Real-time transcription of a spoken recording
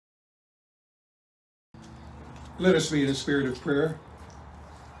Let us be in a spirit of prayer.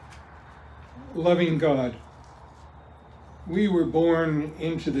 Loving God, we were born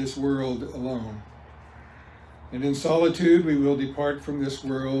into this world alone, and in solitude we will depart from this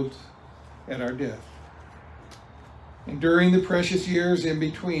world at our death. And during the precious years in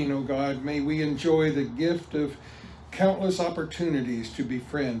between, O God, may we enjoy the gift of countless opportunities to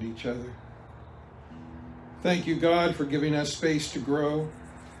befriend each other. Thank you, God, for giving us space to grow,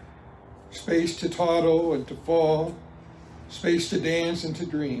 space to toddle and to fall, space to dance and to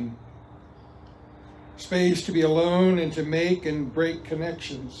dream, space to be alone and to make and break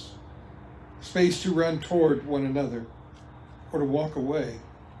connections, space to run toward one another or to walk away,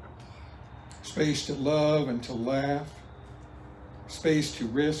 space to love and to laugh, space to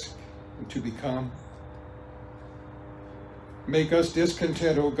risk and to become. Make us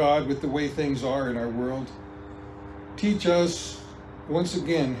discontent, O God, with the way things are in our world. Teach us once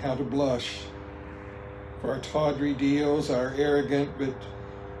again how to blush for our tawdry deals, our arrogant but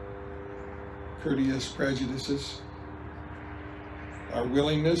courteous prejudices, our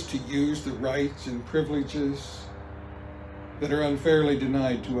willingness to use the rights and privileges that are unfairly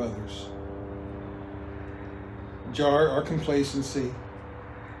denied to others. Jar our complacency,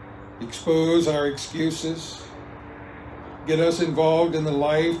 expose our excuses, get us involved in the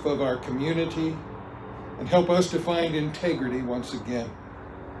life of our community, and help us to find integrity once again,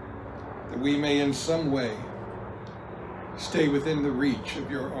 that we may in some way stay within the reach of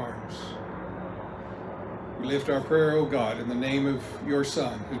your arms. We lift our prayer, O God, in the name of your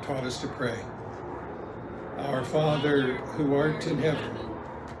Son, who taught us to pray. Our Father, who art in heaven,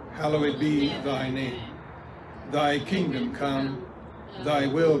 hallowed be thy name. Thy kingdom come, thy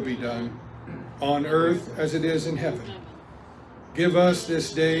will be done, on earth as it is in heaven. Give us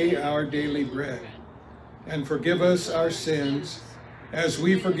this day our daily bread, and forgive us our sins, as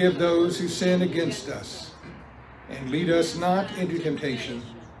we forgive those who sin against us. And lead us not into temptation,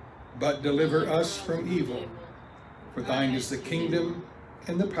 but deliver us from evil. For thine is the kingdom,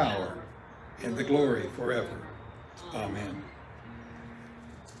 and the power, and the glory forever. Amen.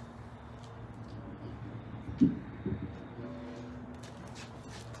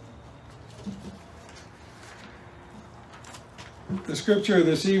 The scripture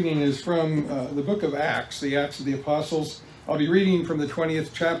this evening is from the book of Acts, the Acts of the Apostles. I'll be reading from the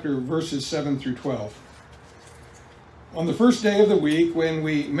 20th chapter, verses 7 through 12. On the first day of the week, when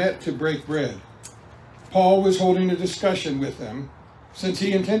we met to break bread, Paul was holding a discussion with them. Since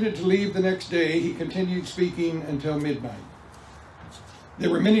he intended to leave the next day, he continued speaking until midnight. There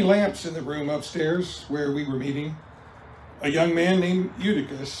were many lamps in the room upstairs where we were meeting. A young man named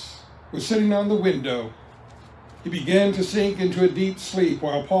Eutychus was sitting on the window. He began to sink into a deep sleep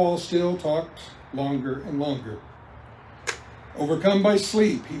while Paul still talked longer and longer. Overcome by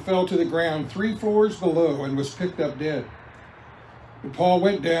sleep, he fell to the ground 3 floors below and was picked up dead. And Paul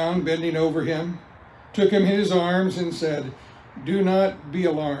went down, bending over him, took him in his arms and said, "Do not be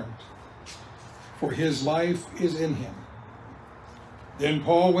alarmed, for his life is in him." Then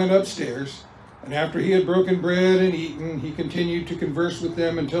Paul went upstairs, and after he had broken bread and eaten, he continued to converse with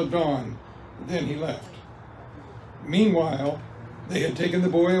them until dawn. Then he left. Meanwhile, they had taken the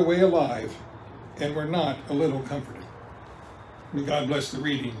boy away alive and were not a little comforted. May God bless the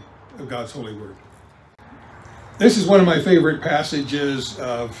reading of God's holy word. This is one of my favorite passages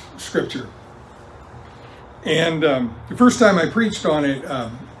of Scripture. And the first time I preached on it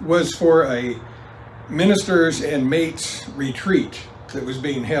was for a ministers and mates retreat that was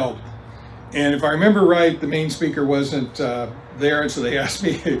being held. And if I remember right, the main speaker wasn't there, and so they asked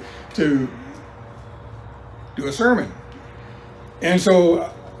me to do a sermon. And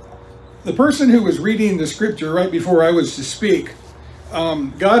so the person who was reading the scripture right before I was to speak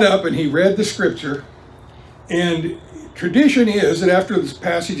got up and he read the scripture. And tradition is that after this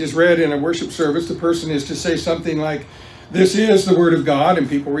passage is read in a worship service, the person is to say something like, "This is the word of God," and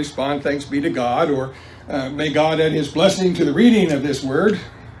people respond, "Thanks be to God," or "May God add his blessing to the reading of this word."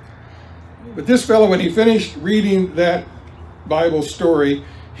 But this fellow, when he finished reading that Bible story,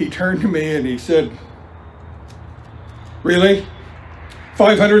 he turned to me and he said, "Really?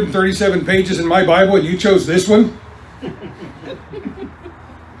 537 pages in my Bible and you chose this one?"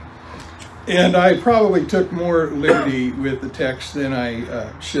 And I probably took more liberty with the text than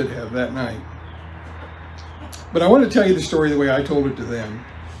I should have that night. But I want to tell you the story the way I told it to them.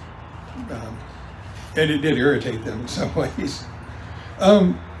 And it did irritate them in some ways.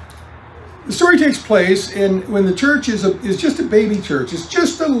 The story takes place when the church is just a baby church. It's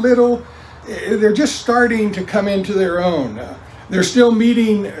just a little, they're just starting to come into their own. They're still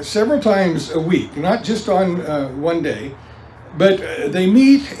meeting several times a week, not just on one day. But they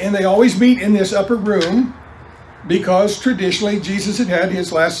meet, and they always meet in this upper room because traditionally Jesus had had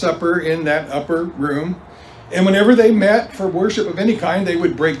his Last Supper in that upper room. And whenever they met for worship of any kind, they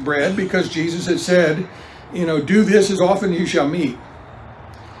would break bread because Jesus had said, you know, do this as often as you shall meet.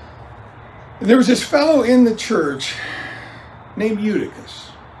 And there was this fellow in the church named Eutychus,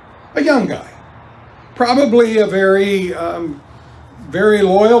 a young guy, probably a very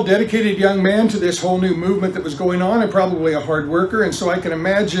loyal, dedicated young man to this whole new movement that was going on, and probably a hard worker. And so I can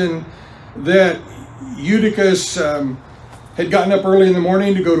imagine that Eutychus had gotten up early in the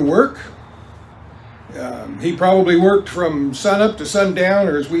morning to go to work. He probably worked from sunup to sundown,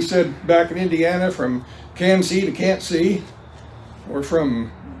 or as we said back in Indiana, from can see to can't see, or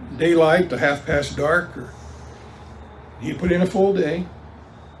from daylight to half past dark. Or he put in a full day,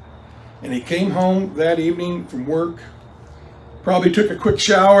 and he came home that evening from work, probably took a quick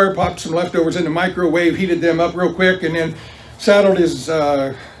shower, popped some leftovers in the microwave, heated them up real quick, and then saddled his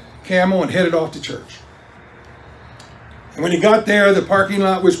camel and headed off to church. And when he got there, the parking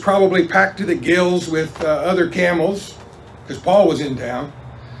lot was probably packed to the gills with other camels, because Paul was in town.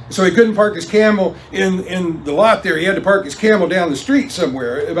 So he couldn't park his camel in the lot there. He had to park his camel down the street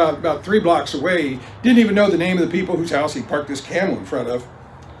somewhere, about 3 blocks away. He didn't even know the name of the people whose house he parked his camel in front of.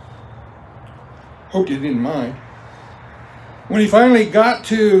 Hoped he didn't mind. When he finally got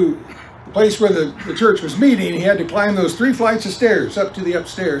to the place where the church was meeting, he had to climb those 3 flights of stairs up to the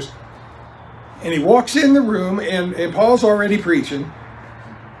upstairs. And he walks in the room, and Paul's already preaching,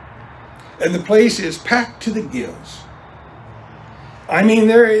 and the place is packed to the gills. I mean,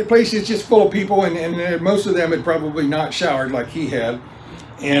 the place is just full of people, and most of them had probably not showered like he had.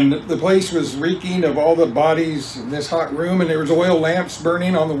 And the place was reeking of all the bodies in this hot room, and there was oil lamps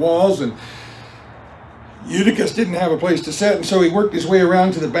burning on the walls, and Eutychus didn't have a place to sit, and so he worked his way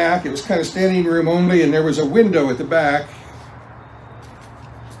around to the back. It was kind of standing room only, and there was a window at the back.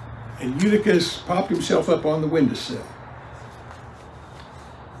 And Eutychus popped himself up on the windowsill.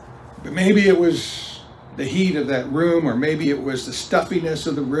 But maybe it was the heat of that room, or maybe it was the stuffiness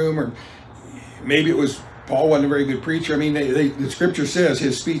of the room, or maybe it was Paul wasn't a very good preacher. I mean, the scripture says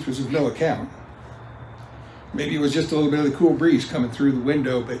his speech was of no account. Maybe it was just a little bit of the cool breeze coming through the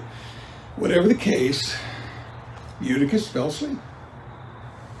window, but whatever the case, Eutychus fell asleep.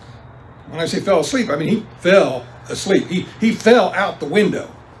 When I say fell asleep, I mean he fell asleep. He fell out the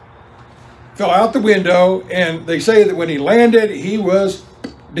window. Fell out the window, and they say that when he landed, he was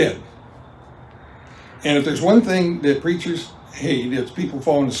dead. And if there's one thing that preachers hate, it's people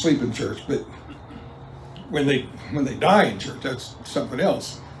falling asleep in church. But when they die in church, that's something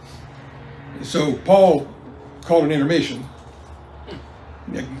else. So Paul called an intermission.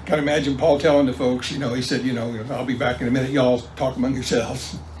 You can imagine Paul telling the folks, he said, I'll be back in a minute. Y'all talk among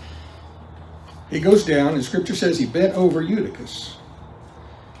yourselves. He goes down, and scripture says he bent over Eutychus.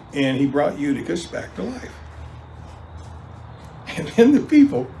 And he brought Eutychus back to life. And then the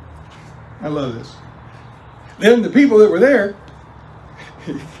people, I love this, then the people that were there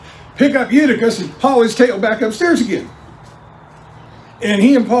pick up Eutychus and haul his tail back upstairs again. And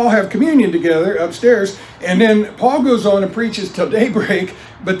he and Paul have communion together upstairs. And then Paul goes on and preaches till daybreak,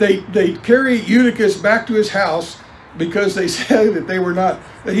 but they carry Eutychus back to his house because they said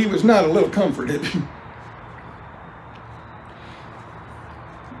that he was not a little comforted.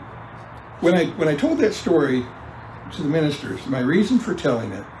 When I told that story to the ministers, my reason for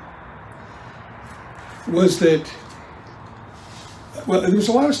telling it was that, well, there was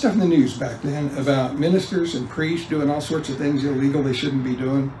a lot of stuff in the news back then about ministers and priests doing all sorts of things illegal they shouldn't be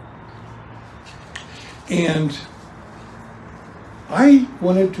doing. And I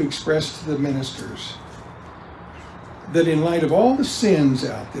wanted to express to the ministers that in light of all the sins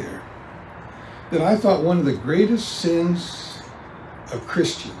out there, that I thought one of the greatest sins of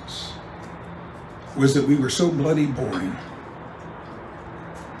Christians was that we were so bloody boring.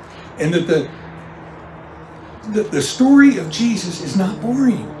 And that the story of Jesus is not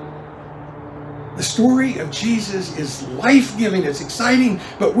boring. The story of Jesus is life-giving, it's exciting,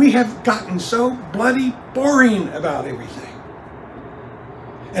 but we have gotten so bloody boring about everything.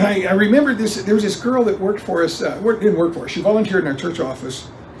 And I remember this, there was this girl that worked for us, didn't work for us, she volunteered in our church office.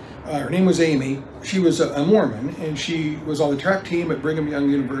 Her name was Amy. She was a Mormon, and she was on the track team at Brigham Young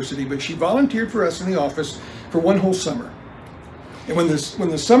University, but she volunteered for us in the office for one whole summer. And when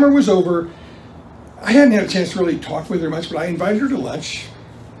the summer was over, I hadn't had a chance to really talk with her much, but I invited her to lunch.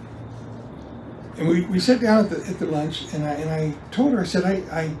 And we sat down at the lunch, and I told her, I said,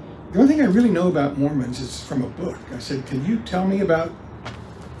 the only thing I really know about Mormons is from a book. I said, can you tell me about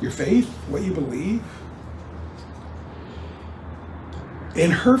your faith, what you believe?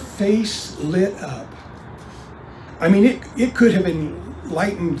 And her face lit up. I mean, it could have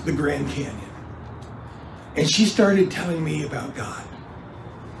enlightened the Grand Canyon. And she started telling me about God.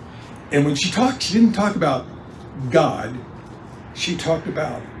 And when she talked, she didn't talk about God. She talked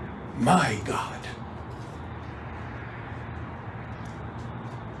about my God.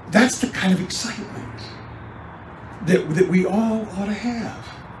 That's the kind of excitement that we all ought to have.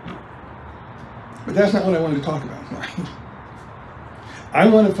 But that's not what I wanted to talk about tonight. I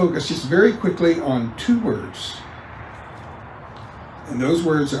want to focus just very quickly on two words. And those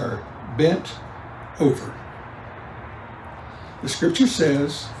words are bent over. The scripture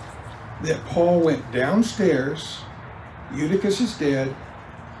says that Paul went downstairs, Eutychus is dead,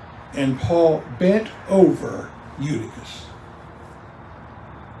 and Paul bent over Eutychus.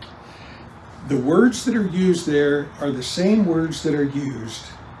 The words that are used there are the same words that are used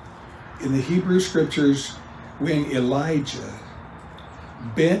in the Hebrew scriptures when Elijah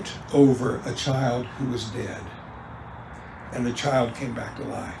bent over a child who was dead and the child came back to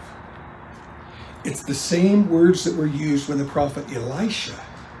life. It's the same words that were used when the prophet Elisha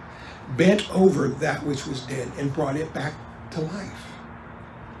bent over that which was dead and brought it back to life.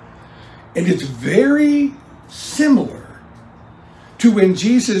 And it's very similar to when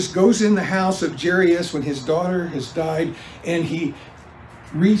Jesus goes in the house of Jairus when his daughter has died, and he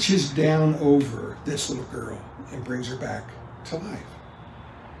reaches down over this little girl and brings her back to life.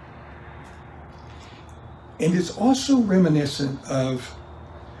 And it's also reminiscent of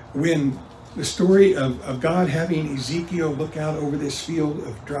when the story of God having Ezekiel look out over this field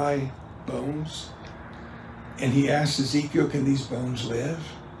of dry bones, and he asks Ezekiel, can these bones live?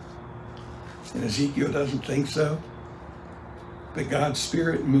 And Ezekiel doesn't think so. But God's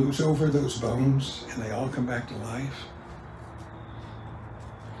Spirit moves over those bones and they all come back to life.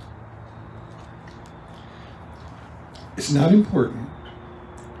 It's not important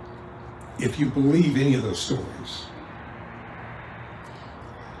if you believe any of those stories.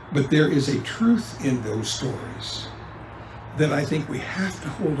 But there is a truth in those stories that I think we have to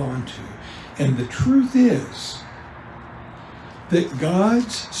hold on to. And the truth is that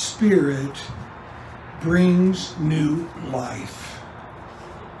God's Spirit brings new life.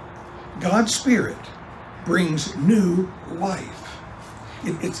 God's Spirit brings new life.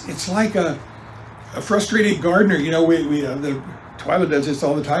 It's like a frustrated gardener. You know, the Twyla does this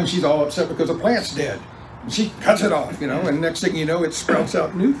all the time. She's all upset because a plant's dead. And she cuts it off, you know, and next thing you know, it sprouts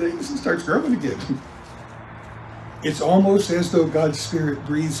out new things and starts growing again. It's almost as though God's Spirit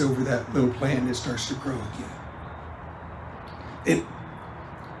breathes over that little plant and it starts to grow again.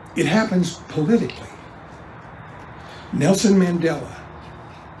 It happens politically. Nelson Mandela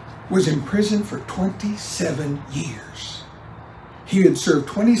was in prison for 27 years. He had served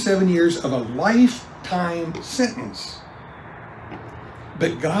 27 years of a lifetime sentence.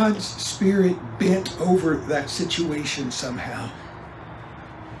 But God's Spirit bent over that situation somehow.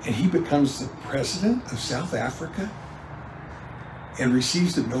 And he becomes the president of South Africa and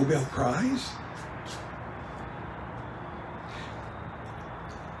receives the Nobel Prize.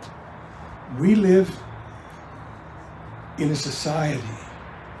 We live in a society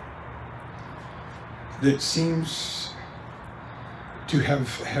that seems to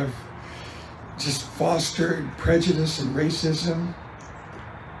have just fostered prejudice and racism.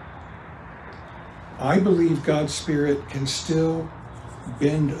 I believe God's Spirit can still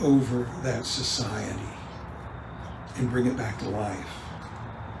bend over that society and bring it back to life.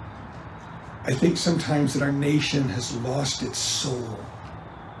 I think sometimes that our nation has lost its soul.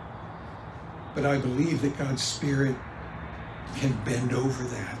 But I believe that God's Spirit can bend over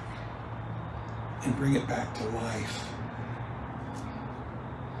that and bring it back to life.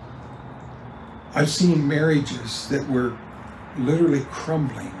 I've seen marriages that were literally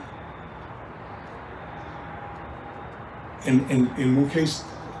crumbling. And in one case,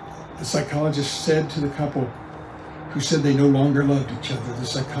 the psychologist said to the couple who said they no longer loved each other, the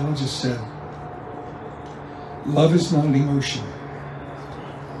psychologist said, love is not an emotion.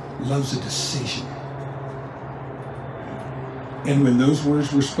 Love's a decision. And when those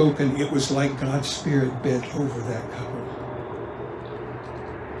words were spoken, it was like God's Spirit bent over that couple.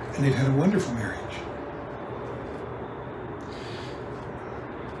 And they've had a wonderful marriage.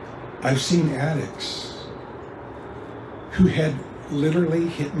 I've seen addicts who had literally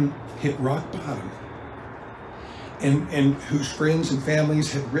hit rock bottom, and whose friends and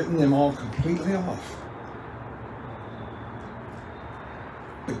families had written them all completely off.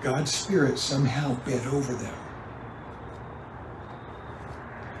 But God's Spirit somehow bent over them,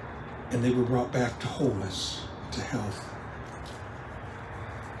 and they were brought back to wholeness, to health.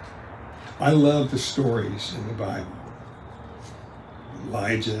 I love the stories in the Bible.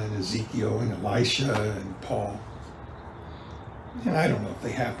 Elijah and Ezekiel and Elisha and Paul. And I don't know if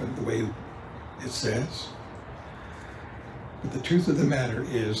they happened the way it says. But the truth of the matter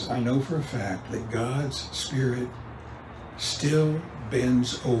is, I know for a fact that God's Spirit still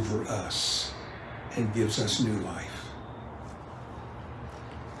bends over us and gives us new life.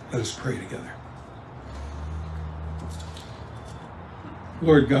 Let us pray together.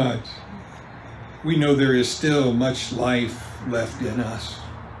 Lord God, we know there is still much life left in us.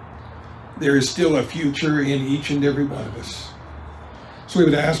 There is still a future in each and every one of us. So we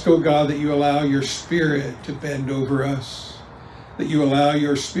would ask, oh God, that you allow your Spirit to bend over us, that you allow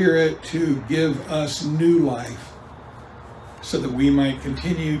your Spirit to give us new life, so that we might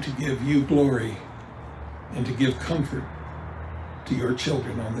continue to give you glory and to give comfort to your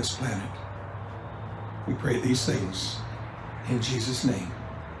children on this planet. We pray these things in Jesus' name.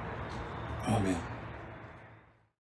 Amen.